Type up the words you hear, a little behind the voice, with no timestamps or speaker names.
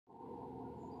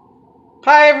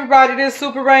Hi everybody, this is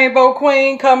Super Rainbow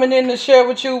Queen coming in to share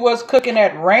with you what's cooking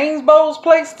at Rainbow's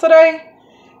place today.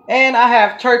 And I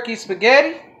have turkey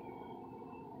spaghetti.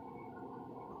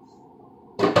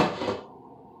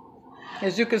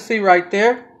 As you can see right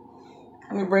there.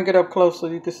 Let me bring it up close so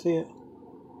you can see it.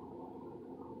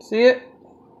 See it?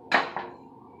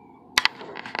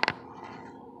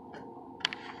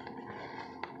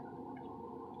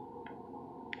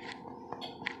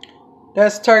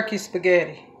 That's turkey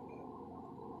spaghetti.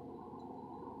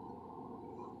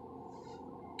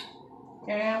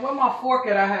 And with my fork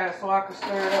that I have so I can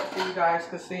stir it up so you guys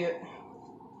can see it.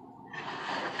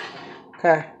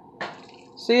 Okay.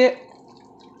 See it?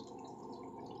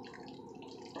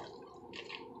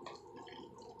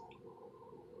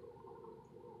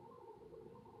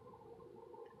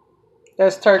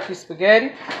 That's turkey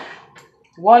spaghetti.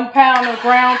 1 pound of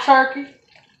ground turkey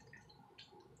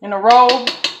in a roll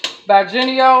by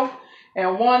Genio.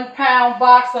 And 1 pound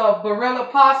box of Barilla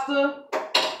pasta.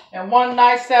 And 1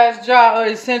 nice sized jar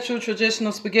of essential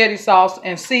traditional spaghetti sauce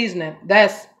and seasoning.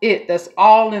 That's it. That's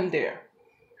all in there.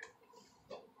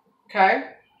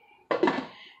 Okay.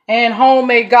 And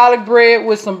homemade garlic bread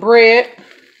with some bread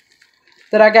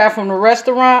that I got from the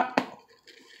restaurant.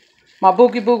 My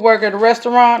Bookie Book work at the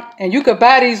restaurant. And you could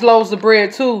buy these loaves of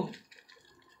bread too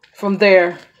from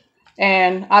there.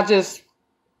 And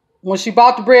when she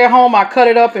bought the bread home, I cut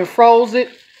it up and froze it.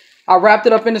 I wrapped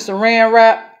it up in the saran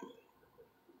wrap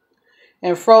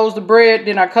and froze the bread.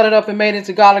 Then I cut it up and made it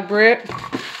into garlic bread.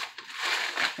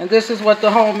 And this is what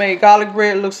the homemade garlic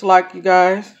bread looks like, you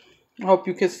guys. I hope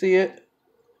you can see it.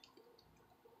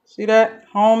 See that?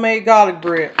 Homemade garlic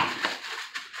bread.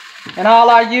 And all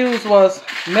I used was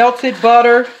melted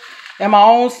butter and my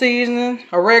own seasoning,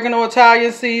 oregano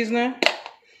Italian seasoning.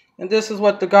 And this is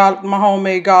what my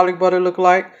homemade garlic butter look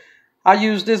like. I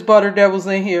used this butter that was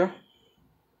in here.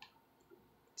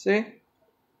 See?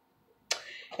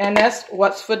 And that's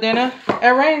what's for dinner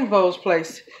at Rainbow's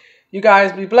place. You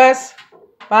guys be blessed.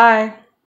 Bye.